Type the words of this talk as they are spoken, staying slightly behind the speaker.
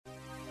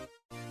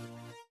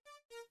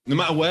No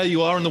matter where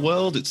you are in the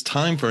world, it's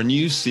time for a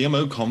new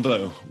CMO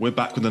Convo. We're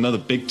back with another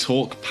big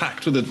talk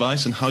packed with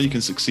advice on how you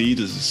can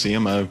succeed as a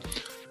CMO.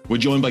 We're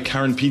joined by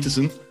Karen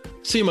Peterson,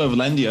 CMO of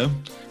Lendio,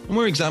 and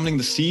we're examining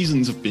the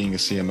seasons of being a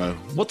CMO.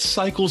 What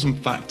cycles and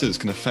factors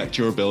can affect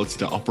your ability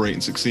to operate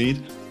and succeed?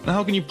 And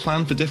how can you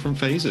plan for different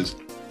phases?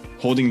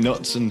 Hoarding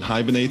nuts and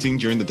hibernating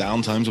during the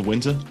downtimes of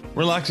winter?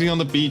 Relaxing on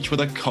the beach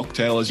with a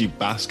cocktail as you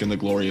bask in the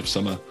glory of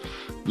summer?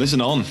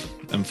 Listen on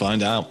and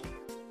find out.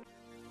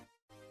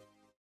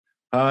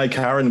 Hi,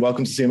 Karen.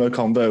 Welcome to CMO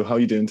Convo. How are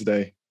you doing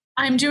today?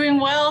 I'm doing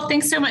well.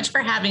 Thanks so much for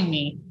having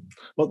me.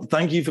 Well,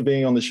 thank you for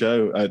being on the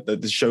show.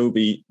 The show will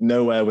be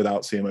nowhere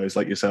without CMOs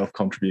like yourself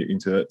contributing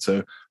to it.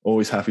 So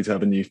always happy to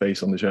have a new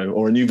face on the show,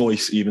 or a new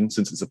voice even,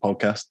 since it's a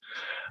podcast.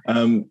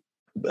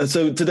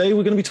 So today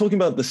we're going to be talking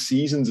about the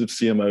seasons of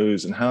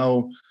CMOs and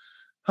how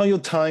your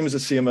time as a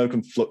CMO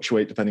can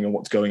fluctuate depending on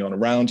what's going on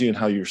around you and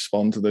how you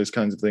respond to those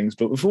kinds of things.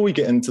 But before we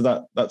get into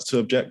that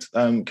subject,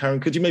 Karen,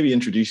 could you maybe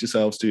introduce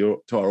yourselves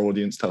to our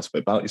audience, tell us a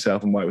bit about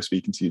yourself and why we're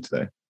speaking to you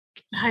today?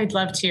 I'd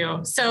love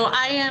to. So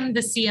I am the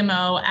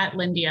CMO at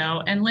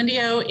Lendio, and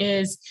Lendio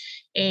is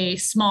a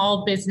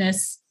small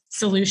business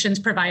solutions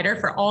provider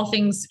for all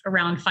things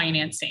around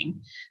financing.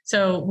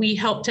 So we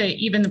help to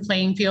even the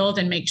playing field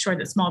and make sure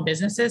that small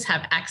businesses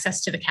have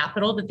access to the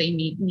capital that they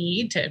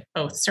need to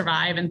both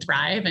survive and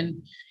thrive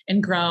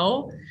and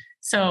grow.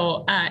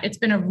 So it's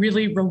been a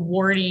really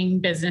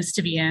rewarding business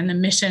to be in. The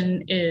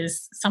mission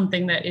is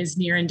something that is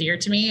near and dear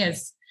to me,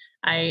 as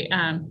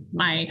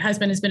my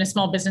husband has been a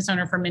small business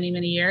owner for many,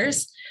 many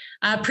years.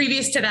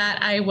 Previous to that,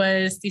 I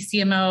was the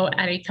CMO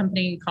at a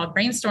company called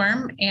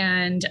Brainstorm.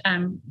 And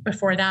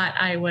before that,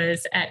 I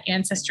was at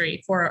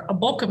Ancestry for a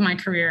bulk of my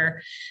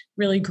career,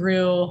 really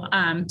grew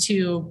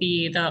to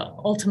be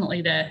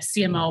ultimately the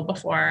CMO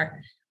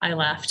before I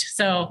left.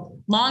 So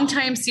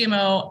longtime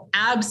CMO,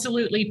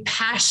 absolutely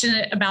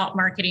passionate about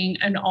marketing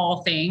and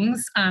all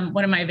things.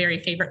 One of my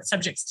very favorite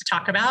subjects to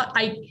talk about.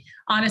 I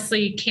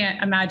honestly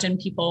can't imagine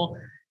people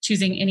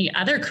choosing any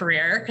other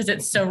career because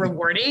it's so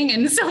rewarding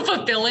and so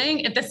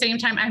fulfilling. At the same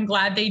time, I'm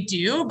glad they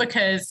do,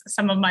 because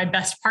some of my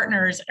best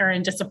partners are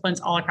in disciplines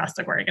all across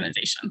the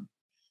organization.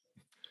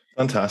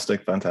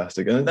 Fantastic.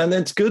 And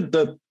it's good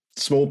that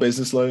small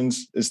business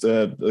loans is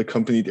the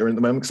company that you're in at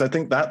the moment, because I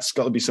think that's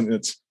got to be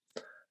something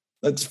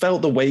that's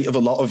felt the weight of a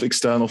lot of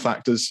external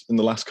factors in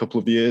the last couple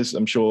of years.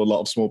 I'm sure a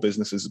lot of small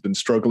businesses have been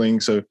struggling.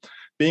 So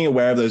being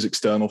aware of those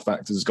external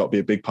factors has got to be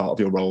a big part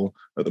of your role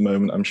at the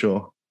moment, I'm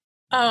sure.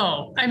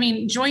 Oh, I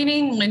mean,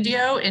 joining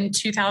Lendio in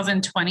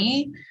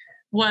 2020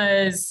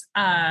 was,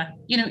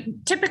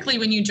 typically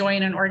when you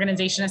join an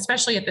organization,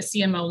 especially at the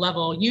CMO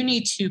level, you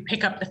need to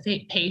pick up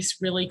the pace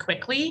really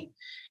quickly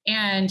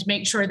and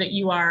make sure that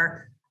you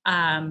are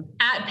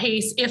at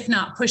pace, if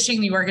not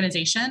pushing the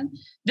organization.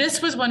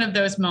 This was one of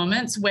those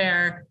moments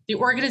where the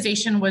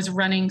organization was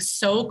running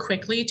so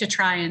quickly to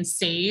try and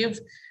save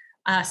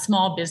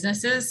small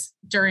businesses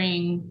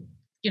during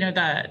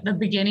the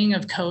beginning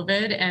of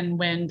COVID, and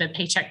when the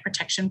Paycheck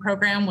Protection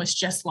Program was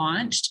just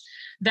launched,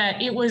 that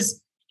it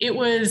was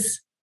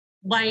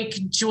like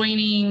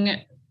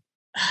joining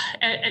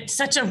at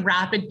such a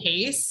rapid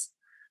pace.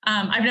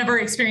 I've never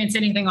experienced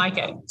anything like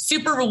it.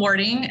 Super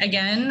rewarding,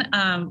 again,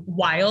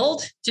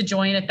 wild to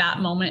join at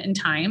that moment in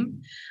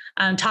time.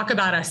 Talk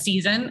about a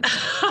season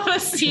of a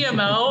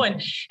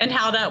CMO and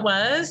how that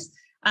was.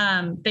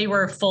 They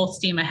were full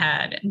steam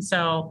ahead. And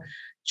so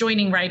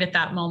joining right at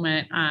that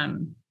moment,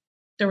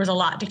 there was a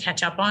lot to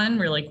catch up on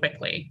really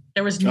quickly.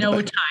 There was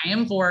no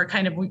time for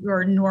kind of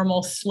your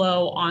normal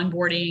slow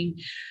onboarding,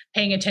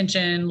 paying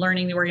attention,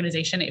 learning the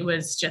organization. It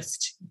was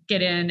just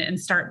get in and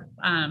start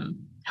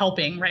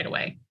helping right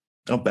away.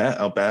 I'll bet.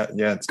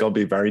 Yeah, it's got to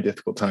be a very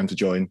difficult time to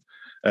join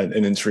an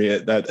industry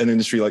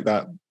like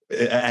that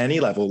at any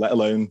level, let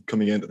alone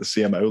coming in at the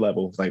CMO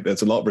level. Like,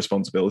 there's a lot of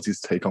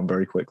responsibilities to take on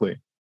very quickly.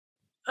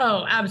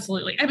 Oh,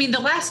 absolutely. I mean, the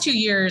last 2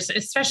 years,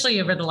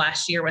 especially over the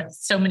last year with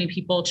so many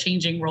people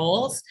changing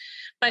roles,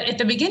 but at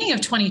the beginning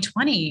of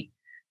 2020,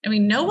 I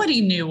mean,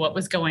 nobody knew what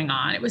was going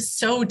on. It was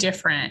so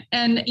different.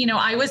 And,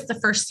 I was the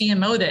first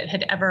CMO that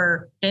had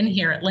ever been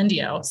here at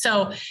Lendio.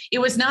 So it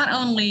was not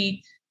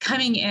only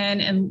coming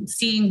in and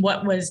seeing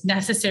what was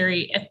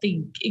necessary at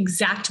the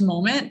exact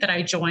moment that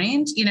I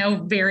joined,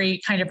 very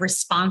kind of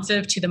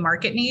responsive to the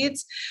market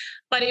needs,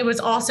 but it was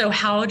also,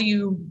 how do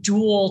you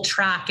dual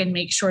track and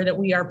make sure that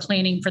we are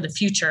planning for the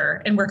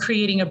future? And we're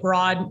creating a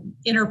broad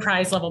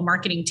enterprise level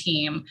marketing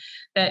team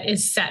that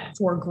is set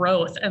for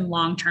growth and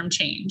long-term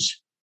change.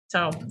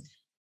 So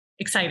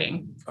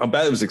exciting. I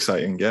bet it was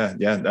exciting. Yeah.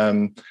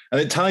 And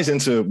it ties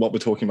into what we're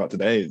talking about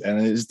today.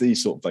 And it is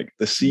these sort of like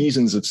the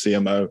seasons of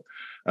CMO.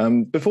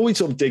 Before we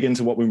sort of dig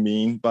into what we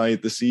mean by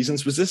the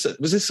seasons, was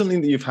this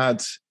something that you've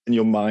had in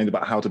your mind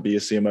about how to be a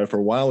CMO for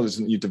a while, or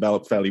something you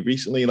developed fairly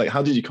recently? Like,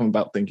 how did you come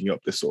about thinking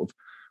up this sort of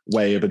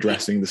way of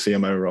addressing the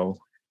CMO role?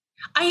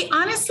 I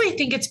honestly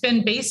think it's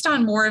been based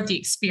on more of the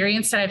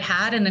experience that I've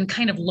had, and then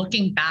kind of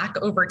looking back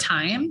over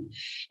time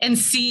and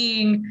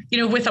seeing,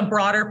 with a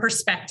broader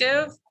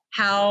perspective,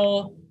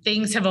 how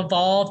things have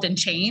evolved and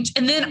changed,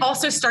 and then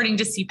also starting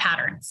to see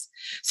patterns.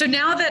 So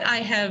now that I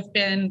have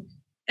been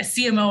a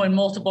CMO in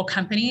multiple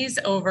companies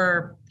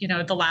over,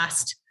 the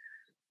last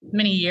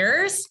many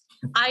years,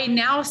 I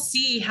now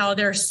see how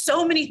there are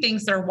so many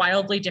things that are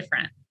wildly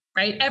different,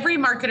 right? Every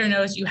marketer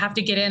knows you have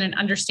to get in and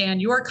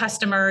understand your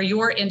customer,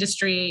 your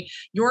industry,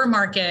 your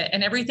market,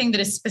 and everything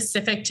that is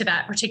specific to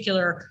that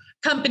particular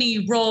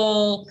company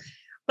role.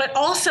 But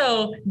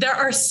also there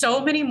are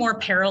so many more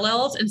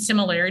parallels and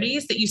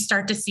similarities that you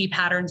start to see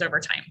patterns over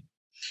time.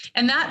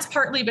 And that's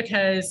partly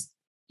because,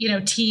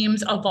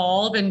 teams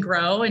evolve and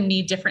grow and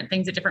need different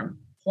things at different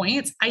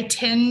points. I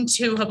tend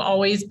to have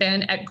always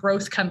been at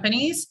growth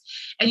companies,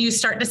 and you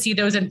start to see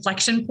those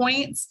inflection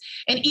points.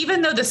 And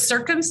even though the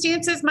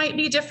circumstances might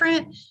be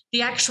different,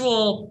 the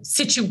actual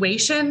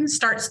situation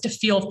starts to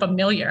feel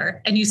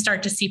familiar and you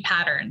start to see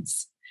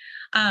patterns.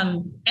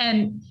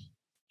 And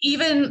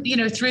even,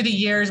 through the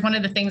years, one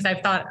of the things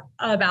I've thought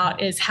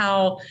about is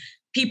how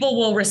people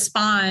will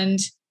respond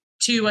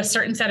to a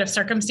certain set of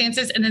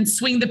circumstances and then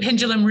swing the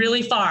pendulum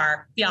really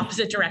far the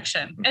opposite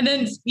direction. And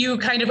then you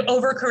kind of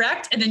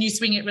overcorrect and then you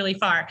swing it really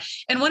far.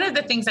 And one of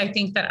the things I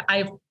think that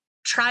I've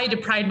tried to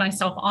pride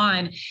myself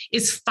on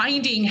is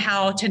finding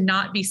how to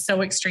not be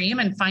so extreme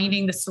and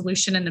finding the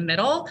solution in the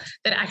middle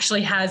that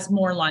actually has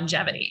more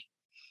longevity.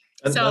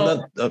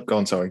 Go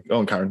on, sorry. Go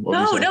on, Karen.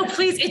 No,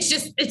 please.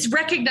 It's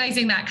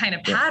recognizing that kind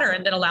of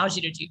pattern that allows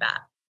you to do that.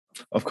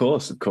 Of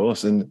course.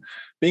 And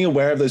being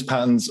aware of those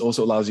patterns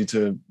also allows you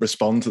to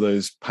respond to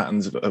those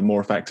patterns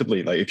more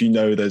effectively. Like if you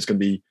know there's going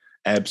to be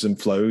ebbs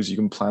and flows, you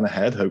can plan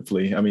ahead,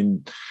 hopefully. I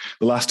mean,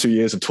 the last 2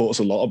 years have taught us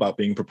a lot about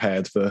being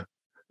prepared for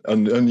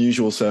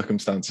unusual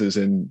circumstances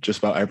in just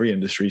about every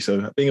industry.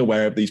 So being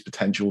aware of these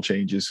potential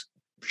changes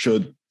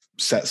should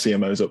set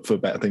CMOs up for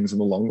better things in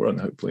the long run,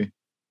 hopefully.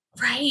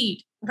 Right.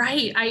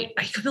 I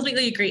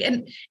completely agree.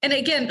 And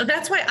again,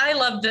 that's why I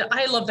love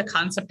the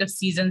concept of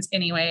seasons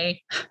anyway.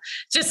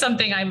 It's just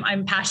something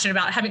I'm passionate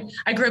about.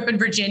 I grew up in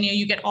Virginia.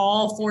 You get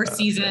all 4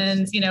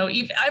 seasons,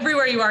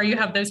 everywhere you are, you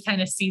have those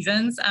kind of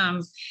seasons.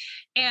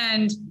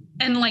 And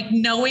like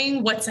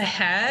knowing what's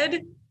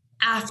ahead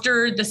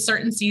after the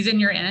certain season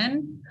you're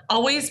in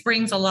always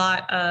brings a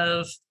lot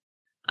of,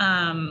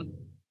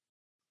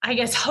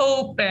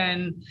 hope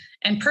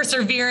and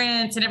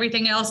perseverance and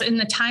everything else in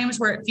the times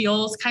where it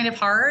feels kind of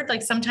hard.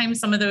 Like sometimes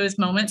some of those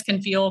moments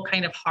can feel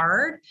kind of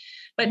hard,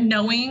 but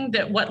knowing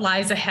that what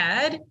lies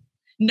ahead,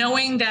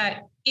 knowing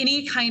that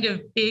any kind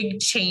of big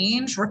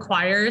change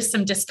requires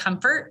some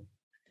discomfort.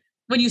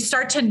 When you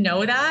start to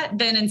know that,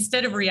 then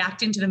instead of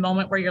reacting to the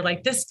moment where you're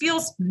like, this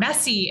feels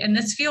messy and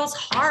this feels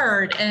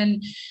hard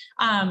and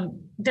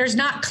there's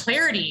not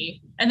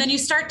clarity. And then you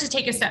start to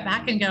take a step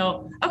back and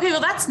go, okay,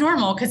 well, that's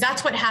normal because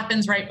that's what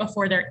happens right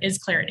before there is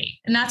clarity.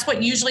 And that's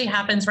what usually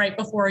happens right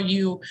before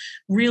you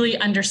really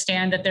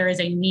understand that there is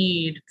a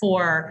need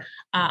for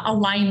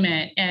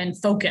alignment and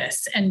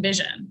focus and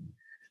vision.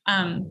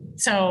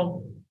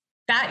 So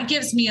that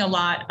gives me a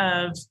lot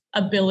of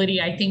ability,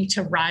 I think,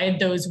 to ride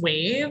those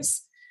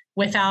waves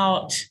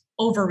without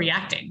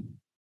overreacting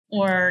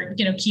or,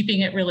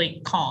 keeping it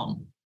really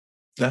calm.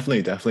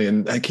 Definitely.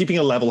 And keeping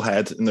a level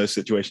head in those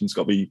situations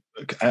got to be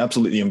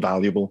absolutely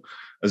invaluable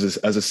as a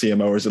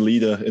CMO or as a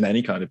leader in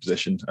any kind of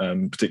position,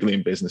 particularly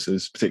in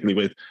businesses, particularly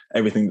with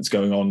everything that's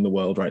going on in the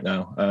world right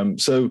now.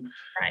 So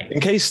in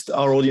case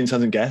our audience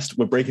hasn't guessed,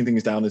 we're breaking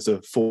things down into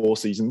 4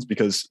 seasons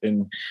because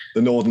in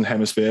the Northern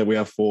Hemisphere, we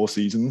have 4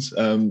 seasons.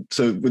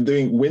 So we're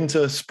doing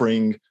winter,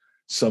 spring,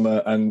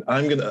 summer, and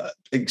I'm going to,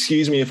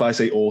 excuse me if I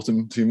say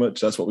autumn too much.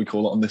 That's what we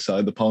call it on this side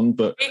of the pond,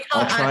 but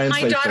I'll try and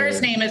my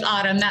daughter's name is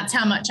Autumn. That's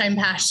how much I'm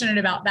passionate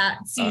about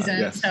that season.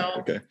 Yes. So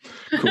okay,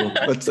 cool.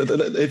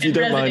 If you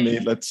don't mind me,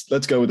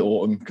 let's go with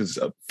autumn because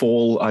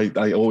fall,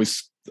 I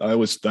always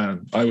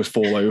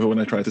fall over when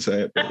I try to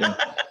say it, but yeah,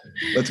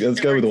 let's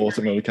go with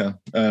autumn when we can.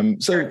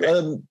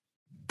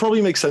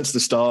 Probably makes sense to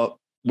start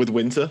with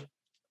winter.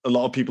 A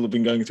lot of people have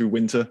been going through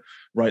winter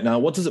right now.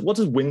 What does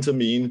winter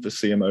mean for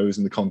CMOs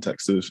in the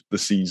context of the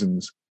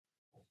seasons?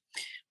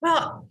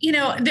 Well,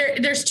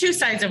 there's 2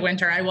 sides of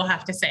winter, I will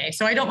have to say.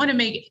 So I don't want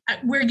to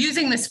we're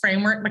using this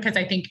framework because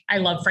I think I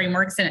love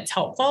frameworks and it's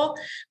helpful.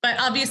 But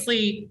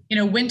obviously,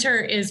 winter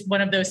is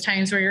one of those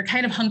times where you're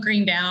kind of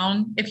hunkering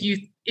down. If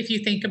you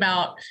think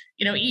about,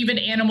 even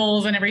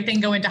animals and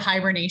everything go into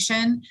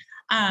hibernation.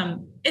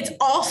 It's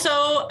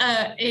also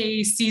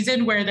a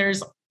season where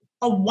there's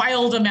a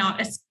wild amount,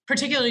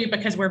 particularly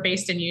because we're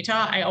based in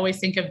Utah. I always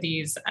think of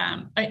these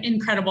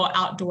incredible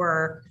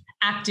outdoor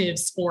active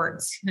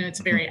sports. It's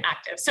very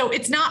active. So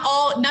it's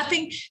not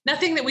nothing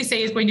that we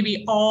say is going to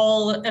be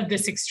all of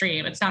this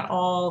extreme. It's not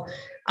all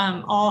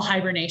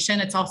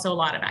hibernation. It's also a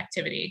lot of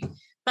activity.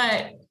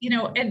 But,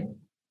 and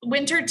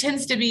winter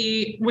tends to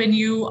be when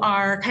you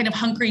are kind of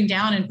hunkering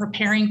down and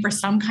preparing for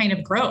some kind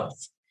of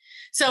growth.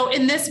 So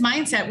in this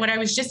mindset, what I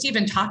was just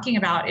even talking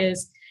about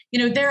is,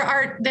 there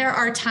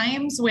are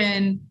times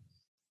when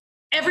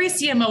every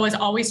CMO is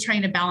always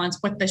trying to balance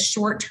what the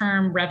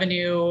short-term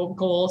revenue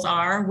goals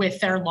are with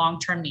their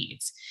long-term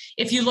needs.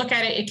 if you look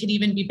at it, it could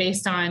even be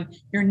based on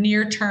your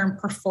near-term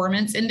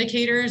performance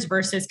indicators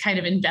versus kind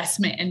of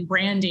investment and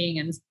branding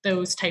and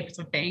those types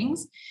of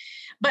things.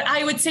 But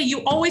I would say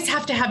you always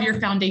have to have your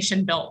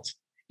foundation built.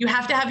 You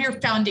have to have your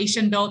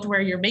foundation built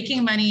where you're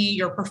making money,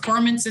 your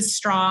performance is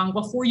strong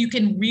before you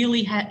can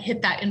really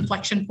hit that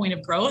inflection point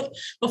of growth,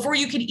 before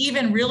you can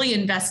even really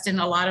invest in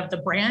a lot of the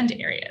brand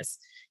areas.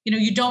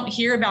 You don't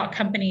hear about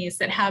companies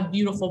that have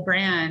beautiful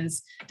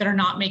brands that are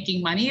not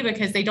making money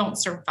because they don't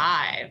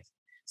survive.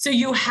 So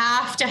you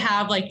have to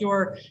have like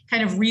your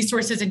kind of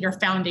resources and your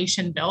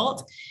foundation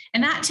built.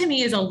 And that to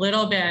me is a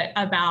little bit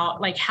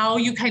about like how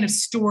you kind of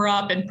store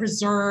up and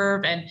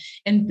preserve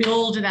and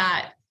build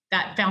that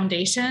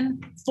foundation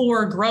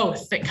for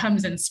growth that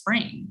comes in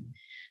spring.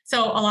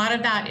 So a lot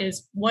of that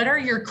is, what are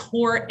your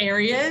core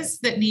areas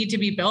that need to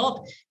be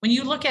built? When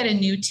you look at a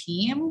new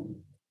team,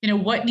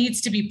 what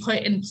needs to be put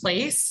in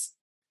place?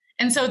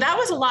 And so that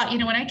was a lot.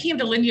 When I came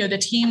to Lindio, the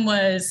team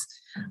was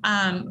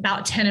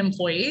about 10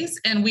 employees,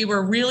 and we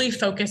were really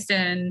focused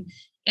in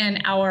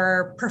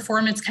our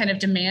performance kind of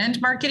demand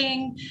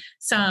marketing,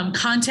 some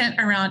content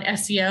around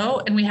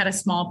SEO, and we had a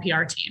small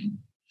PR team.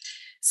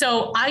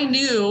 So I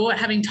knew,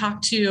 having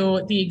talked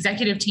to the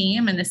executive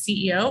team and the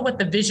CEO, what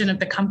the vision of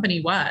the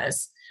company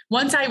was.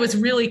 Once I was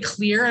really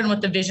clear on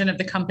what the vision of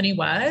the company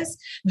was,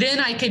 then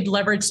I could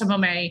leverage some of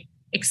my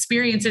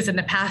experiences in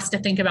the past to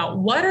think about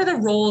what are the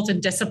roles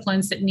and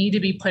disciplines that need to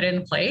be put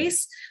in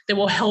place that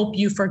will help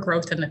you for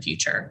growth in the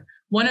future.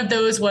 One of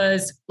those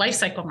was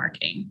lifecycle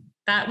marketing.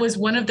 That was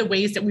one of the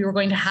ways that we were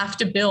going to have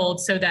to build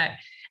so that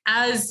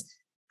as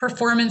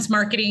performance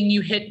marketing,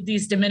 you hit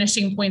these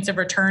diminishing points of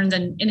returns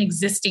in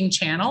existing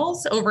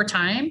channels over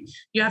time.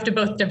 You have to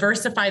both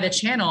diversify the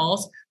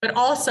channels, but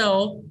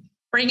also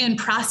bring in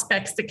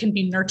prospects that can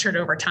be nurtured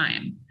over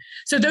time.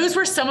 So those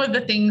were some of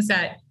the things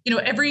that,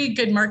 every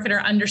good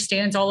marketer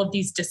understands all of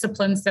these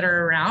disciplines that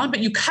are around, but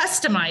you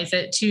customize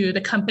it to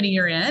the company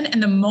you're in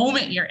and the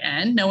moment you're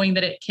in, knowing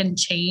that it can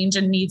change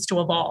and needs to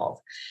evolve.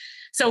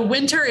 So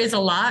winter is a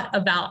lot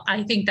about,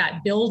 I think,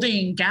 that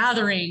building,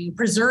 gathering,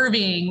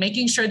 preserving,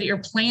 making sure that you're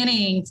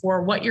planning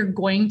for what you're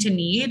going to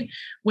need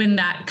when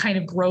that kind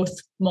of growth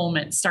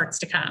moment starts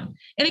to come.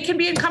 And it can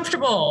be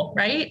uncomfortable,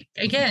 right?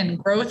 Again,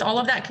 growth, all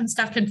of that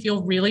stuff can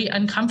feel really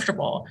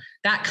uncomfortable.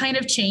 That kind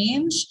of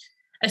change,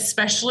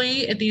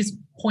 especially at these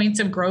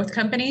points of growth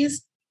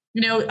companies,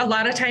 a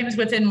lot of times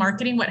within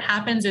marketing, what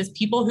happens is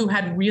people who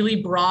had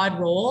really broad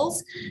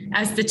roles,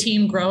 as the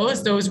team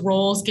grows, those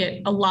roles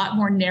get a lot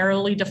more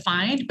narrowly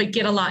defined, but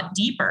get a lot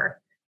deeper.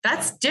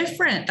 That's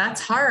different.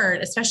 That's hard,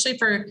 especially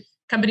for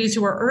companies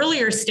who are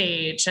earlier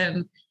stage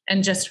and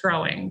just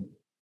growing.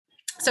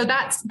 So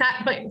but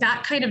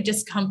that kind of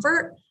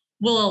discomfort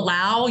will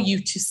allow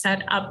you to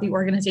set up the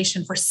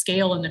organization for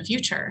scale in the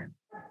future.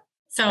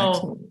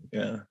 So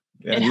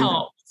it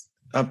helps.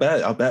 I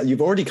bet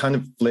you've already kind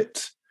of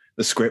flipped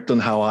the script on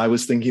how I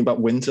was thinking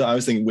about winter. I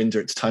was thinking winter,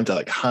 it's time to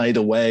like hide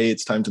away.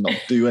 It's time to not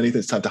do anything.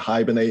 It's time to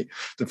hibernate,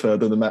 to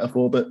further the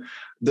metaphor. But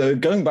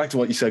going back to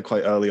what you said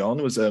quite early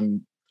on was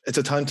it's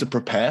a time to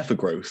prepare for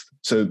growth.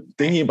 So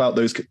thinking about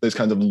those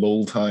kind of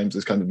lull times,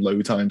 those kind of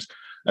low times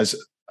as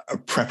a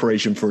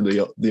preparation for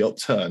the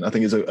upturn, I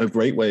think is a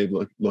great way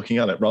of looking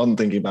at it, rather than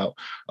thinking about,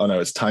 oh no,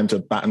 it's time to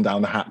batten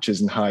down the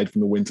hatches and hide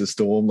from the winter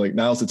storm. Like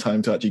now's the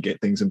time to actually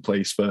get things in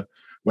place for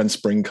when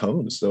spring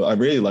comes. So I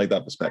really like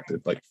that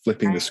perspective, like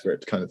flipping the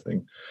script kind of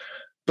thing.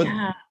 But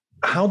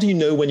how do you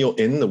know when you're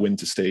in the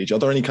winter stage? Are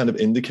there any kind of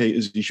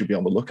indicators you should be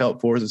on the lookout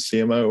for as a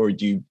CMO, or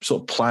do you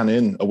sort of plan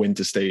in a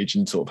winter stage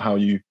and sort of how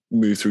you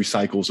move through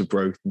cycles of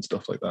growth and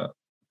stuff like that?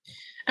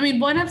 I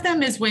mean, one of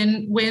them is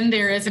when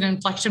there is an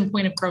inflection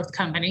point of growth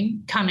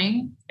coming.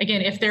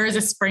 Again, if there is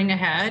a spring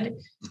ahead,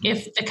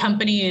 if the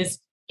company is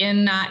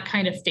in that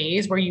kind of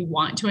phase where you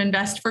want to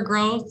invest for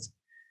growth,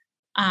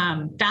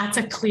 that's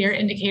a clear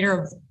indicator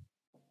of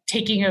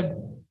taking a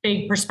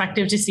big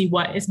perspective to see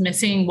what is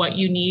missing, what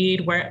you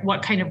need,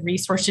 what kind of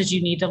resources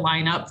you need to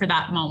line up for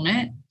that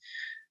moment.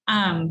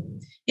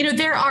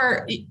 There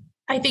are,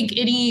 I think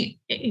any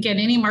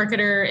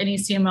marketer, any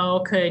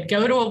CMO could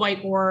go to a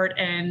whiteboard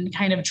and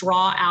kind of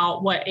draw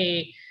out what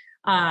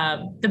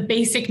the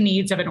basic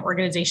needs of an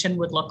organization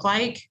would look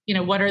like.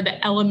 What are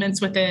the elements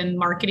within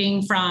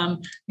marketing,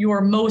 from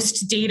your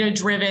most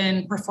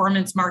data-driven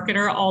performance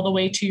marketer all the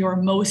way to your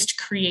most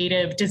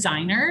creative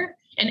designer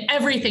and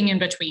everything in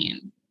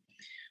between.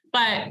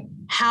 But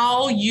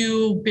how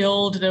you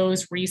build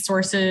those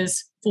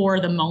resources for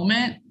the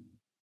moment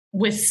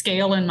with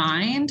scale in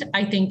mind,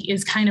 I think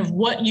is kind of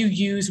what you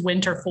use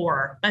winter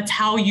for. That's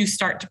how you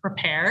start to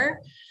prepare.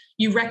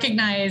 You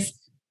recognize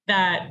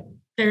that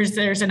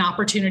there's an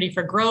opportunity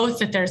for growth,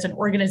 that there's an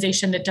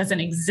organization that doesn't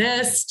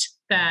exist,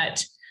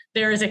 that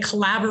there is a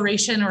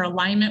collaboration or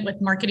alignment with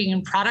marketing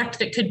and product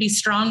that could be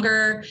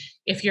stronger.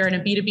 If you're in a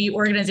B2B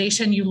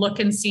organization, you look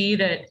and see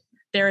that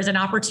there is an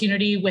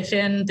opportunity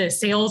within the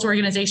sales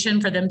organization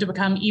for them to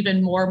become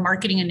even more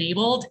marketing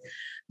enabled.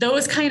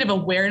 Those kind of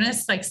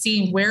awareness, like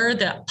seeing where are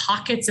the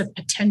pockets of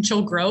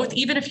potential growth,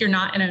 even if you're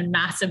not in a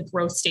massive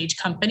growth stage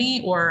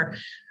company or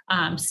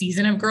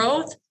season of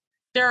growth,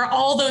 there are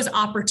all those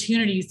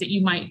opportunities that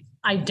you might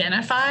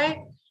identify.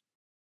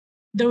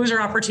 Those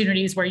are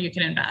opportunities where you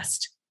can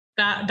invest.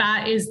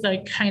 That is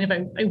the kind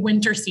of a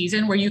winter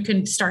season where you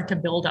can start to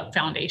build up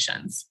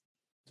foundations.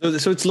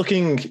 So it's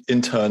looking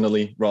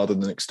internally rather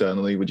than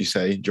externally, would you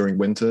say, during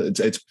winter?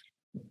 It's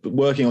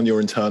working on your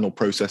internal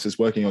processes,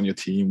 working on your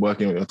team,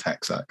 working on your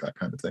tech stack, that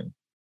kind of thing.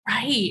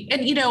 Right.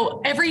 And,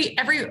 every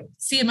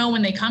CMO,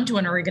 when they come to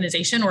an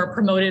organization or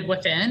promoted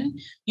within,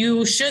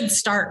 you should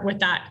start with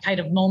that kind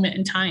of moment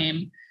in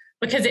time,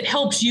 because it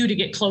helps you to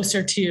get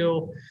closer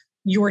to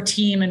your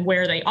team and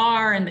where they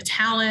are and the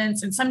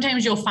talents. And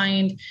sometimes you'll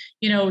find,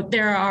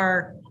 there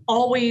are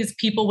always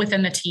people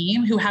within the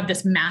team who have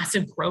this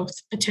massive growth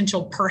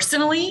potential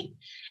personally.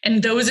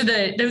 And those are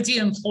the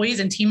employees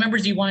and team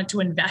members you want to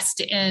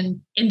invest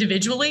in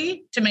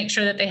individually to make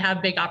sure that they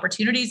have big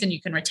opportunities and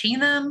you can retain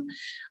them.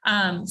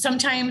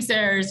 Sometimes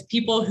there's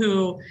people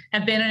who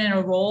have been in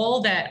a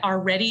role that are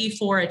ready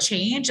for a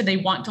change and they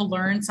want to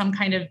learn some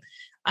kind of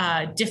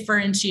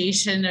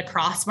differentiation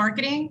across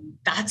marketing.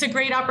 That's a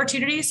great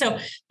opportunity. So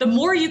the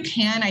more you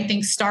can, I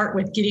think, start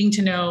with getting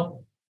to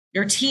know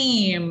your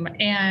team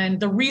and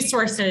the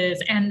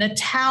resources and the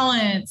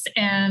talents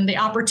and the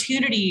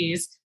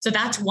opportunities. So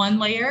that's one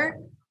layer,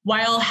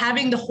 while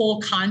having the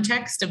whole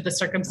context of the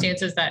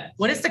circumstances that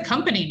what does the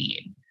company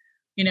need?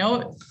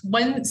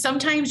 When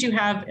sometimes you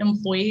have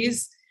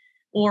employees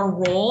or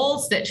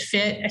roles that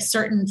fit a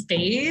certain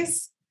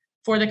phase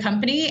for the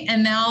company,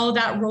 and now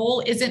that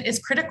role isn't as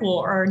critical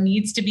or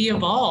needs to be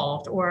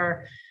evolved,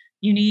 or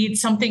you need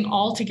something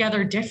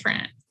altogether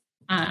different.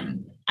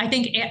 I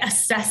think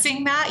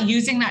assessing that,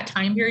 using that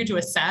time period to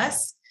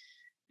assess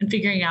and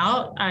figuring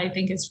out, I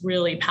think is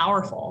really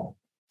powerful.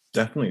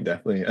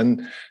 Definitely.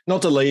 And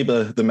not to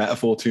labor the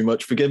metaphor too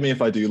much. Forgive me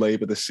if I do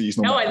labor the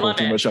seasonal metaphor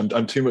too much.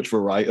 I'm too much of a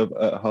writer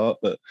at heart,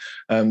 but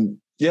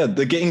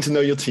the getting to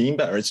know your team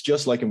better. It's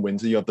just like in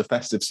winter, you have the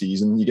festive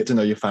season, you get to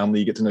know your family,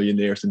 you get to know your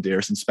nearest and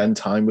dearest and spend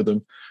time with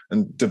them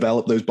and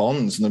develop those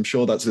bonds. And I'm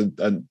sure that's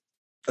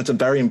a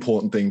very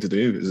important thing to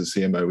do as a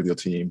CMO with your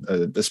team,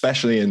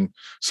 especially in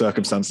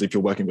circumstances if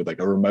you're working with like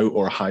a remote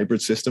or a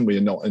hybrid system where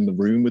you're not in the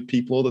room with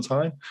people all the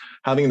time.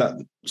 Having that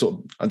sort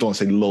of, I don't want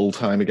to say lull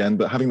time again,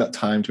 but having that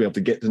time to be able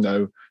to get to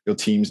know your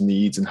team's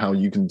needs and how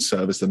you can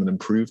service them and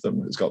improve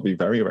them has got to be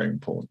very, very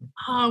important.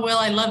 Oh, well,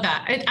 I love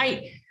that.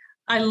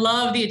 I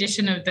love the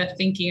addition of the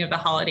thinking of the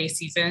holiday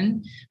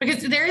season,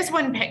 because there is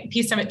one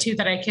piece of it too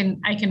that I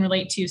can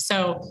relate to.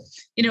 So,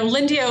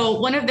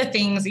 Lindio, one of the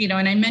things, and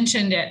I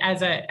mentioned it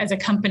as a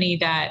company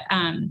that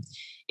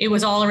it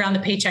was all around the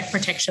Paycheck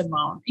Protection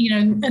Loan,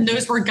 and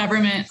those were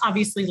government,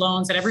 obviously,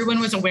 loans that everyone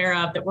was aware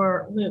of that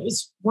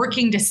was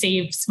working to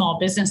save small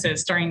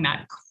businesses during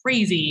that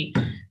crazy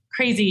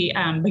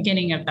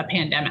beginning of the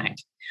pandemic.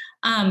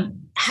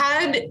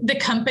 Had the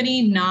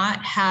company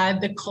not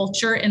had the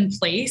culture in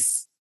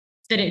place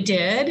that it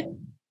did,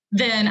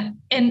 then,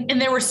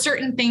 and there were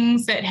certain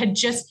things that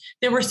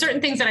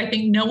I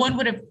think no one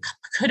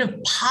could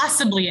have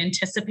possibly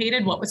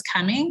anticipated what was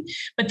coming,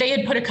 but they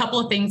had put a couple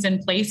of things in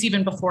place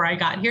even before I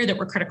got here that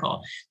were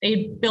critical.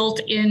 They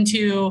built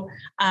into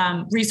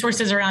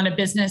resources around a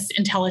business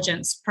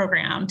intelligence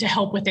program to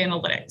help with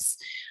analytics.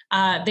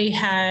 They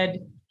had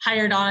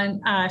hired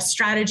on a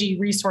strategy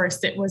resource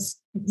that was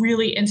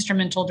really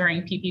instrumental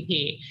during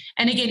PPP.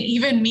 And again,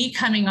 even me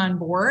coming on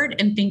board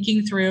and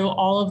thinking through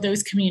all of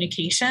those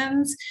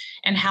communications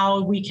and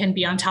how we can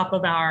be on top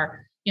of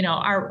our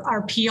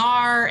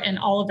PR and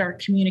all of our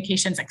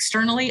communications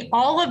externally,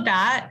 all of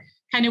that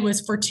kind of was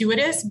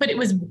fortuitous, but it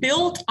was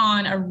built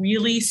on a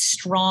really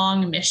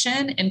strong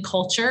mission and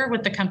culture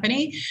with the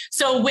company.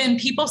 So when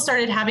people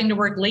started having to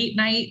work late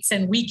nights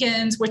and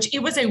weekends, which it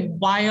was a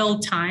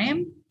wild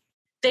time,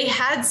 they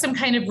had some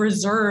kind of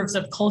reserves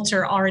of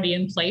culture already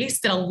in place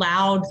that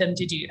allowed them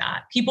to do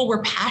that. People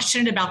were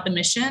passionate about the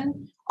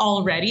mission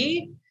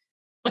already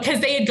because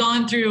they had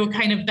gone through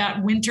kind of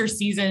that winter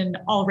season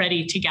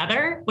already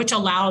together, which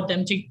allowed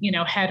them to,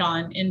 head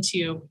on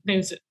into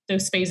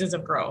those phases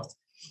of growth.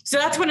 So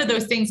that's one of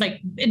those things,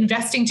 like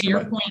investing, to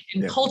your point,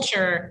 in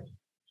culture.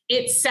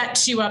 It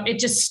sets you up. It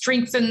just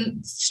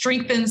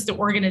strengthens the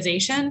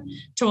organization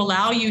to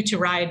allow you to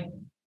ride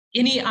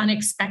any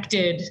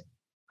unexpected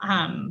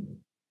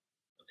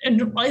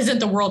and isn't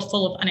the world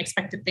full of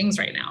unexpected things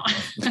right now?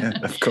 Yeah,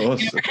 of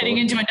course. We're heading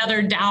into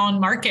another down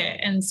market.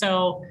 And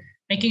so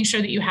making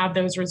sure that you have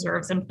those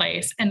reserves in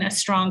place and a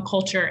strong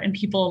culture and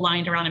people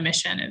aligned around a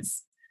mission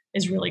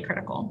is really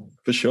critical.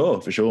 For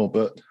sure.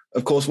 But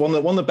of course, one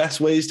of the best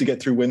ways to get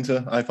through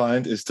winter, I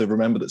find, is to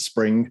remember that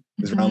spring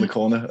is around the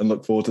corner and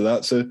look forward to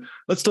that. So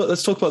let's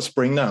talk about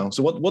spring now.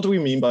 So what do we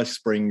mean by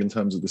spring in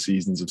terms of the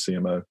seasons of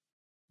CMO?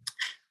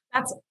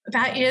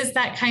 That is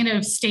that kind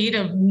of state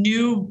of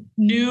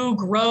new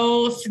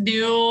growth,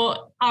 new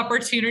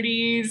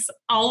opportunities.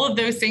 All of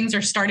those things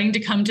are starting to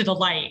come to the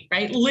light,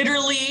 right?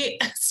 Literally,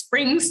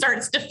 spring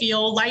starts to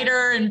feel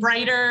lighter and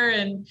brighter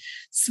and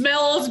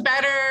smells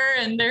better.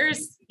 And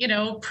there's,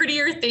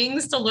 prettier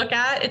things to look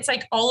at. It's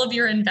like all of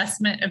your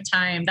investment of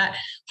time, that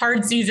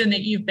hard season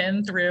that you've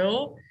been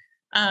through,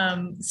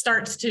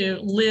 starts to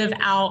live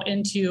out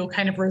into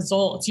kind of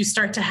results. You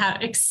start to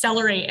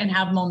accelerate and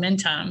have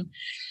momentum.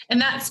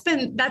 And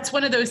that's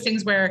one of those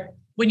things where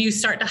when you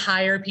start to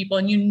hire people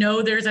and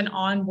there's an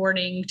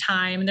onboarding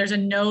time, there's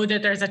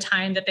a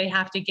time that they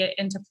have to get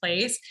into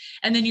place.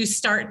 And then you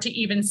start to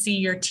even see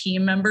your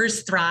team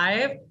members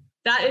thrive.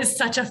 That is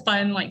such a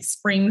fun,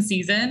 spring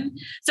season.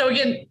 So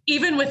again,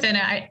 even within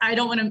it, I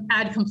don't want to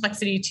add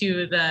complexity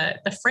to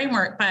the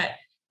framework, but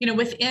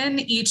within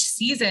each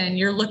season,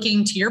 you're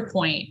looking, to your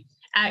point,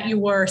 at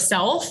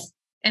yourself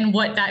and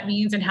what that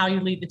means and how you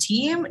lead the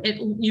team.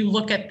 You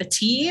look at the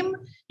team,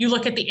 you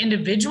look at the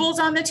individuals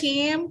on the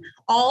team,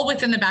 all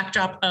within the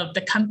backdrop of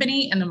the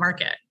company and the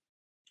market.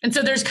 And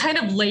so there's kind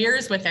of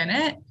layers within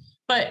it,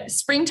 but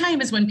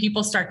springtime is when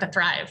people start to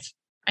thrive,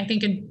 I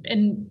think.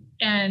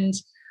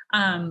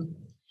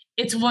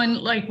 It's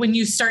when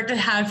you start to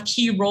have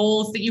key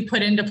roles that you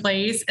put into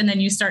place and then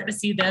you start to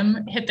see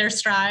them hit their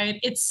stride.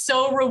 It's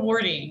so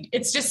rewarding.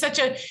 It's just such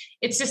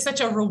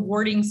a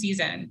rewarding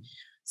season.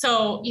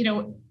 So,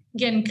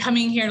 again,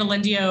 coming here to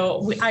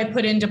Lindio, I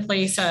put into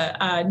place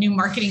a new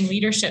marketing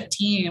leadership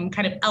team,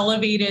 kind of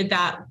elevated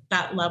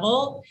that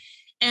level.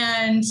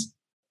 And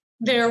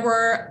there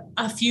were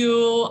a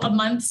few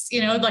months,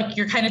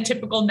 your kind of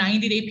typical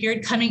 90-day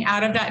period, coming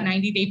out of that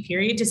 90-day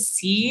period to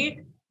see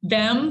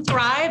them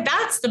thrive.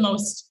 That's the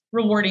most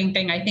rewarding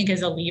thing, I think,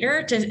 as a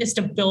leader, is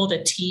to build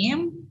a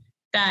team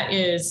that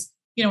is,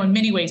 in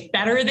many ways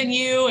better than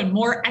you and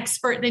more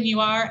expert than you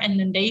are. And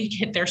then they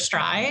hit their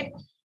stride.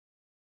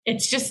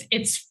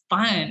 It's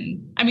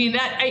fun. I mean,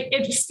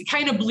 it just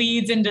kind of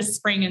bleeds into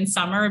spring and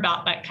summer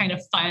about that kind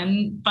of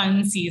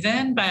fun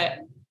season.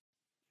 But,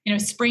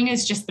 spring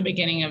is just the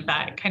beginning of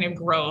that kind of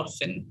growth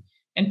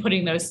and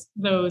putting those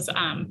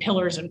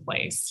pillars in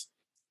place.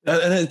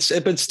 And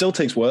it still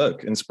takes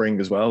work in spring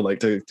as well.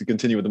 To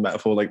continue with the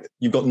metaphor,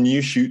 you've got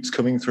new shoots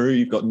coming through,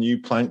 you've got new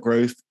plant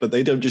growth, but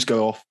they don't just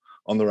go off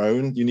on their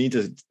own. You need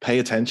to pay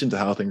attention to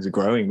how things are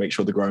growing, make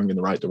sure they're growing in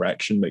the right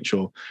direction, make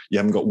sure you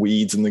haven't got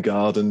weeds in the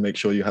garden, make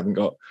sure you haven't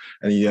got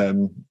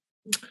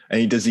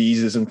any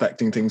diseases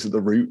infecting things at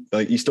the root.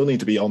 You still need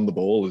to be on the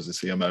ball as a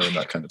CMO in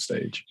that kind of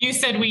stage. You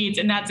said weeds,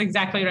 and that's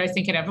exactly what I was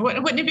thinking of.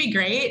 Wouldn't it be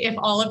great if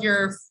all of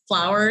your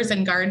flowers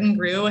and garden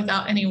grew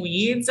without any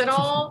weeds at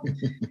all?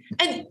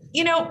 And,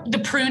 the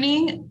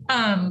pruning,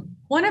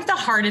 one of the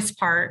hardest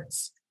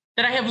parts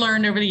that I have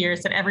learned over the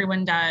years that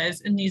everyone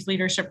does in these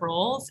leadership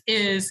roles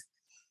is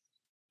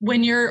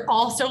when you're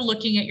also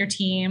looking at your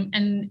team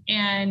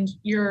and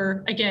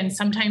you're, again,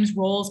 sometimes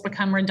roles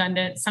become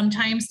redundant.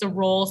 Sometimes the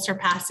role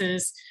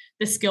surpasses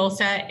the skill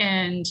set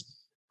and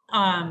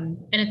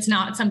it's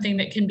not something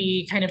that can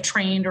be kind of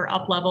trained or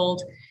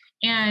up-leveled.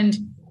 And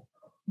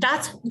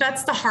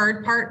that's the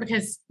hard part,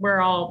 because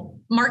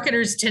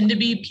marketers tend to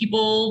be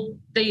people,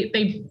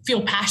 they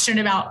feel passionate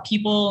about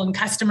people and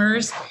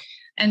customers.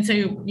 And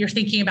so you're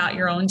thinking about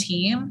your own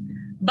team,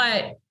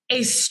 but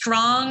a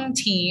strong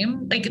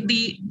team,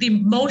 the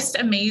most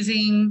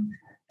amazing,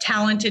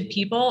 talented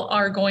people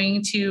are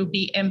going to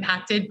be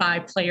impacted by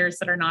players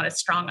that are not as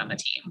strong on the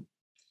team.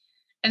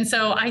 And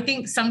so I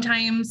think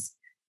sometimes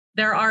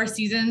there are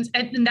seasons,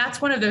 and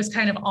that's one of those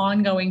kind of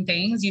ongoing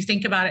things. You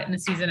think about it in the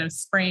season of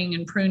spring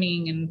and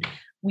pruning and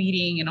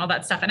weeding and all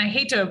that stuff. And I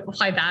hate to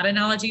apply that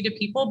analogy to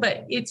people,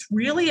 but it's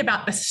really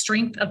about the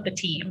strength of the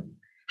team.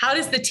 How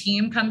does the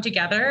team come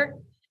together?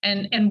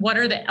 And what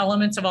are the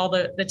elements of all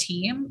the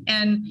team?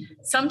 And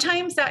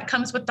sometimes that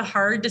comes with the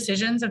hard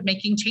decisions of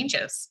making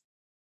changes.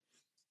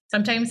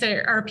 Sometimes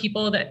there are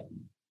people that,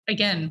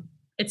 again,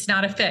 it's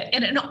not a fit.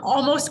 And in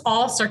almost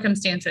all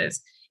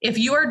circumstances, if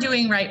you are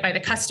doing right by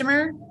the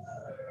customer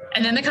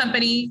and then the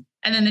company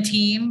and then the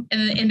team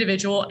and the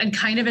individual, and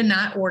kind of in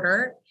that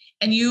order,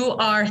 and you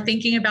are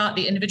thinking about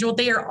the individual,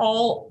 they are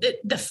all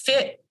the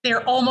fit,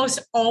 they're almost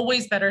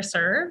always better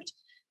served.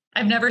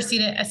 I've never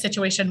seen a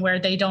situation where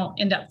they don't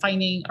end up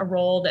finding a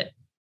role that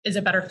is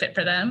a better fit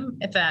for them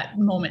at that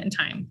moment in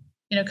time.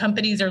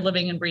 Companies are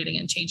living and breathing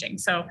and changing.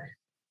 So,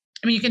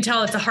 you can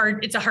tell it's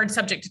a hard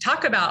subject to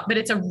talk about, but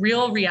it's a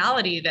real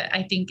reality that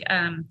I think,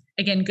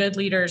 again, good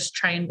leaders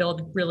try and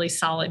build really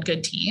solid,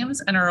 good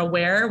teams and are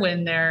aware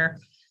when there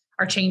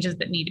are changes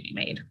that need to be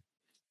made.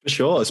 For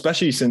sure,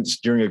 especially since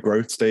during a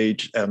growth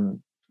stage,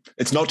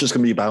 it's not just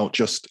going to be about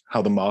just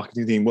how the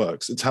marketing team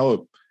works. It's how it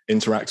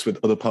interacts with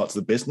other parts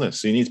of the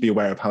business. So you need to be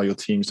aware of how your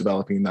team's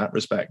developing in that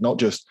respect. Not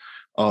just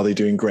are they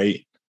doing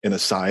great in a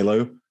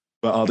silo,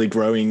 but are they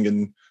growing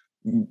and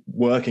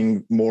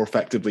working more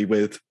effectively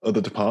with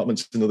other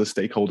departments and other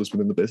stakeholders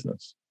within the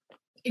business?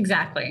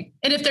 Exactly.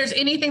 And if there's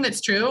anything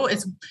that's true,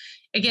 it's,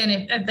 again,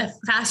 if the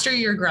faster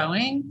you're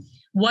growing,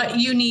 what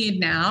you need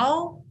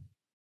now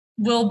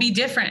will be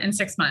different in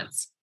 6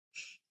 months.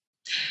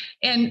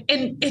 And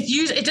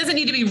it doesn't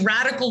need to be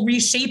radical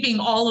reshaping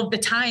all of the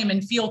time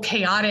and feel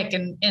chaotic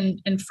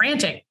and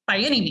frantic by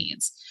any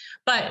means,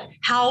 but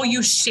how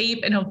you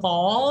shape and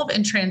evolve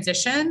and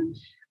transition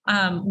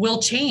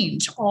will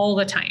change all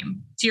the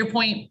time. To your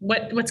point,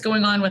 what's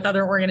going on with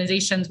other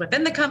organizations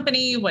within the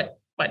company, what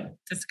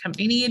does the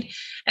company need?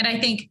 And I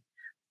think,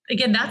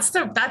 again, that's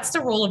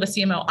the role of a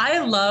CMO. I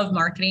love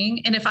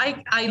marketing. And if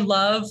I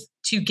love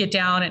to get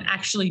down and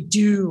actually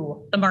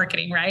do the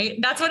marketing, right?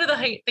 That's one of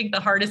I think the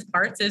hardest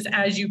parts is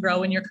as you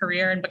grow in your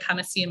career and become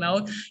a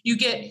CMO, you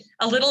get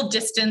a little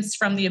distance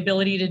from the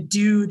ability to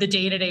do the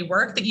day-to-day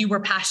work that you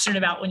were passionate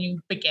about when you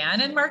began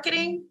in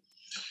marketing.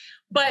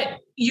 But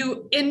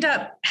you end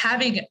up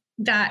having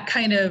that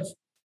kind of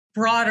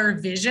broader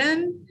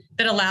vision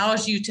that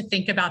allows you to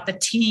think about the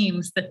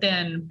teams that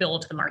then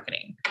build the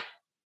marketing.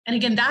 And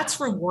again, that's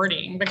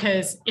rewarding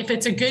because if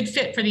it's a good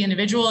fit for the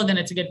individual, then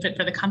it's a good fit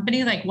for the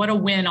company. Like what a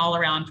win all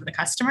around for the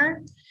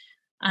customer.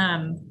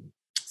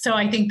 So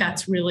I think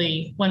that's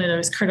really one of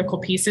those critical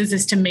pieces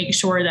is to make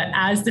sure that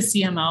as the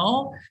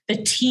CMO, the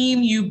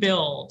team you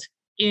build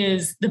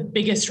is the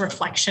biggest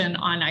reflection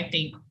on, I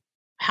think,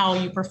 how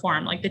you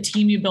perform, like the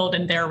team you build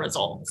and their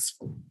results.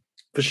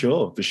 For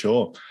sure.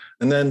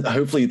 And then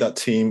hopefully that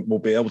team will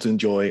be able to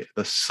enjoy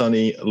the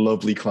sunny,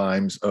 lovely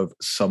climes of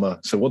summer.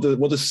 So what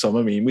does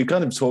summer mean? We've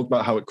kind of talked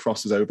about how it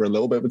crosses over a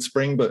little bit with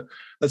spring, but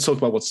let's talk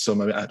about what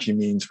summer actually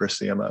means for a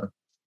CMO,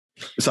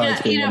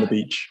 besides being on the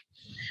beach.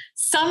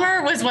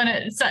 Summer was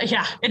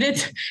it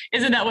is.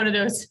 Isn't that one of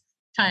those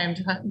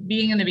times?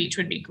 Being on the beach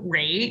would be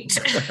great.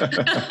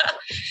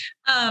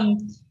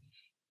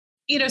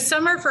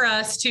 Summer for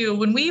us too,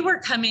 when we were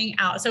coming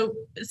out, so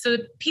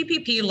the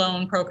PPP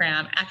loan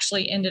program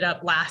actually ended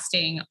up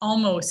lasting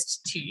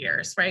almost 2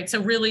 years, right?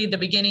 So really the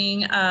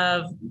beginning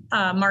of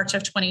March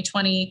of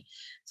 2020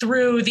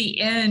 through the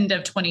end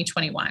of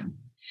 2021.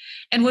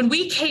 And when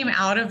we came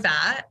out of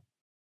that,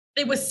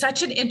 it was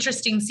such an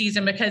interesting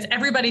season because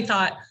everybody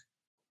thought,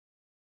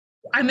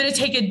 I'm going to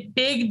take a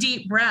big,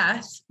 deep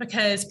breath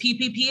because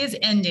PPP is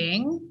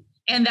ending.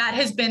 And that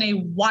has been a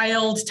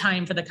wild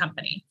time for the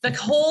company. The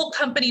whole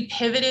company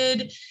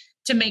pivoted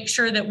to make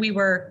sure that we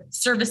were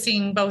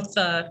servicing both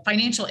the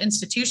financial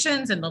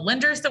institutions and the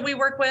lenders that we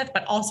work with,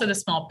 but also the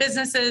small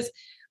businesses.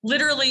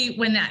 Literally,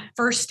 when that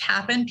first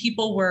happened,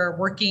 people were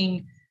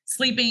working,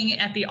 sleeping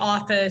at the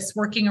office,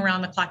 working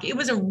around the clock. It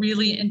was a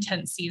really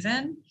intense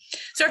season.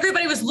 So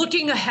everybody was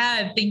looking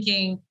ahead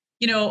thinking,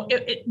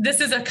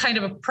 this is a kind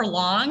of a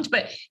prolonged,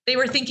 but they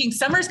were thinking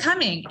summer's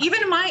coming.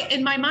 Even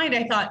in my mind,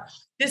 I thought,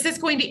 this is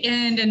going to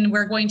end and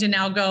we're going to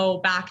now go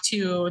back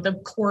to the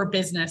core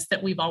business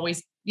that we've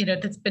always,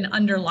 that's been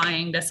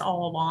underlying this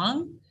all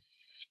along.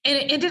 And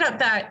it ended up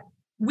that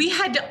we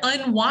had to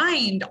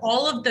unwind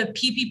all of the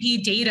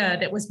PPP data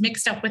that was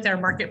mixed up with our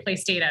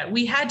marketplace data.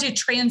 We had to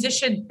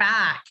transition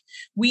back.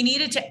 We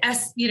needed to,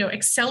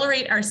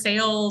 accelerate our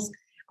sales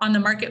on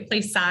the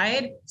marketplace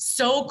side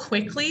so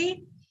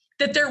quickly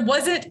that there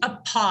wasn't a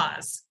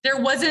pause. There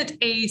wasn't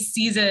a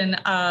season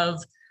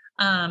of,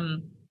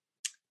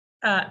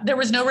 there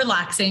was no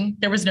relaxing.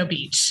 There was no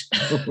beach.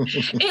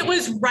 It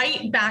was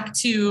right back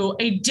to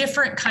a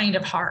different kind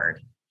of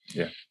hard.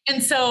 Yeah.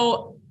 And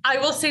so I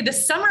will say the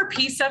summer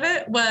piece of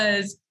it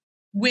was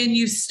when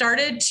you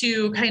started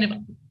to kind of